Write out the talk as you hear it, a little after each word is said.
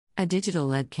A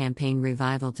digital-led campaign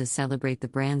revival to celebrate the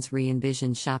brand's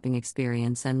re-envisioned shopping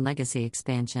experience and legacy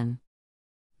expansion.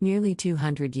 Nearly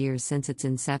 200 years since its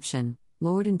inception,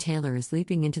 Lord & Taylor is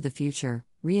leaping into the future,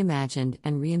 reimagined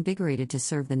and reinvigorated to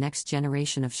serve the next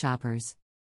generation of shoppers.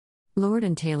 Lord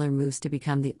 & Taylor moves to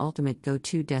become the ultimate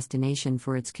go-to destination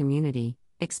for its community,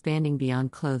 expanding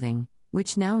beyond clothing,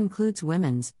 which now includes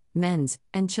women's, men's,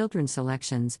 and children's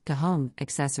selections, to home,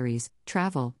 accessories,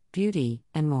 travel, beauty,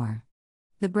 and more.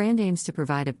 The brand aims to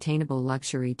provide obtainable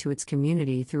luxury to its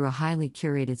community through a highly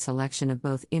curated selection of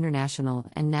both international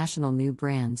and national new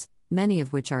brands, many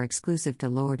of which are exclusive to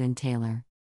Lord & Taylor.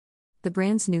 The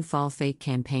brand's new Fall Fake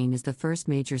campaign is the first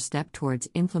major step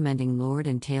towards implementing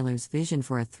Lord & Taylor's vision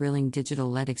for a thrilling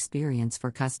digital-led experience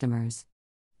for customers.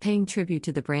 Paying tribute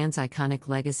to the brand's iconic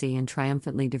legacy and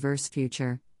triumphantly diverse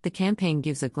future, the campaign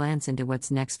gives a glance into what's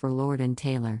next for Lord &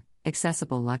 Taylor: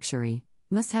 accessible luxury,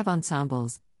 must-have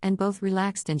ensembles, and both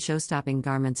relaxed and show-stopping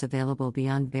garments available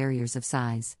beyond barriers of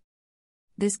size.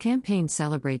 This campaign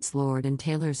celebrates Lord &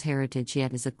 Taylor's heritage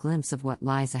yet is a glimpse of what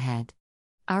lies ahead.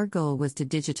 Our goal was to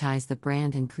digitize the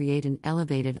brand and create an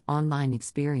elevated online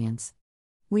experience.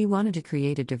 We wanted to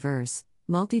create a diverse,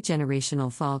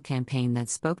 multi-generational fall campaign that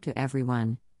spoke to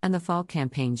everyone, and the fall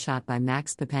campaign shot by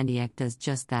Max Papendiek does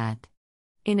just that.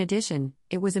 In addition,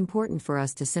 it was important for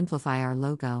us to simplify our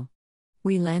logo.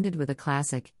 We landed with a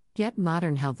classic, yet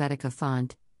modern Helvetica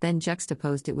font, then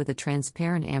juxtaposed it with a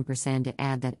transparent ampersand to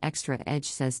add that extra edge,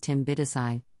 says Tim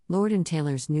Bidasai, Lord &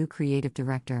 Taylor's new creative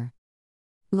director.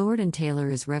 Lord & Taylor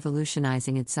is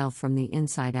revolutionizing itself from the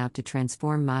inside out to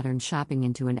transform modern shopping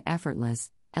into an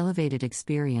effortless, elevated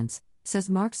experience, says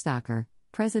Mark Stocker,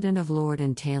 president of Lord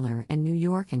 & Taylor and New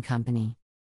York & Company.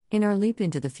 In our leap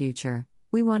into the future,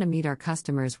 we want to meet our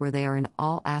customers where they are in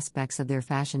all aspects of their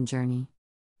fashion journey.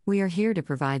 We are here to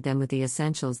provide them with the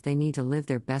essentials they need to live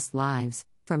their best lives,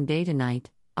 from day to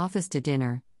night, office to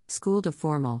dinner, school to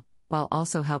formal, while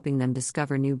also helping them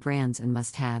discover new brands and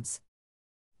must-haves.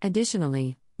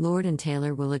 Additionally, Lord &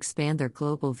 Taylor will expand their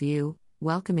global view,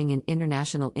 welcoming in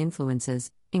international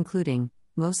influences, including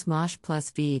Mos Mosh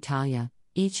plus V Italia,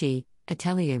 Ichi,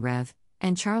 Atelier Rev,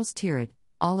 and Charles Tirade,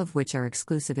 all of which are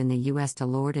exclusive in the US to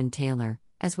Lord & Taylor,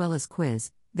 as well as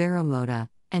Quiz, Vero Moda,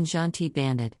 and Gentil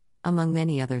Bandit, among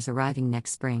many others arriving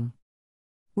next spring.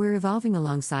 We're evolving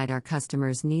alongside our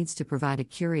customers' needs to provide a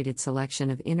curated selection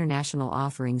of international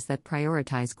offerings that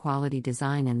prioritize quality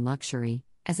design and luxury,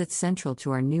 as it's central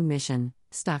to our new mission,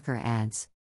 Stocker adds.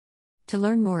 To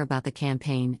learn more about the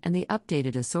campaign and the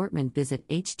updated assortment, visit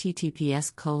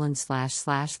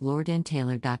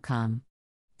https://lordandtaylor.com.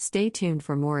 Stay tuned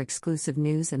for more exclusive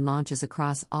news and launches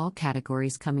across all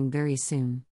categories coming very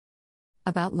soon.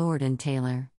 About Lord &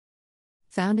 Taylor.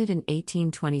 Founded in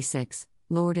 1826,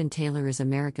 Lord & Taylor is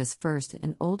America's first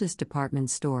and oldest department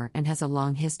store and has a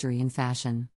long history in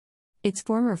fashion. Its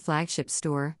former flagship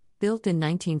store, built in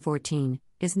 1914,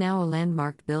 is now a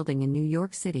landmarked building in New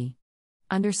York City.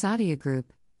 Under Sadia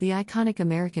Group, the iconic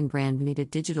American brand made a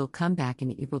digital comeback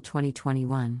in April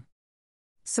 2021.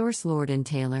 Source: Lord &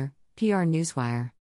 Taylor, PR Newswire.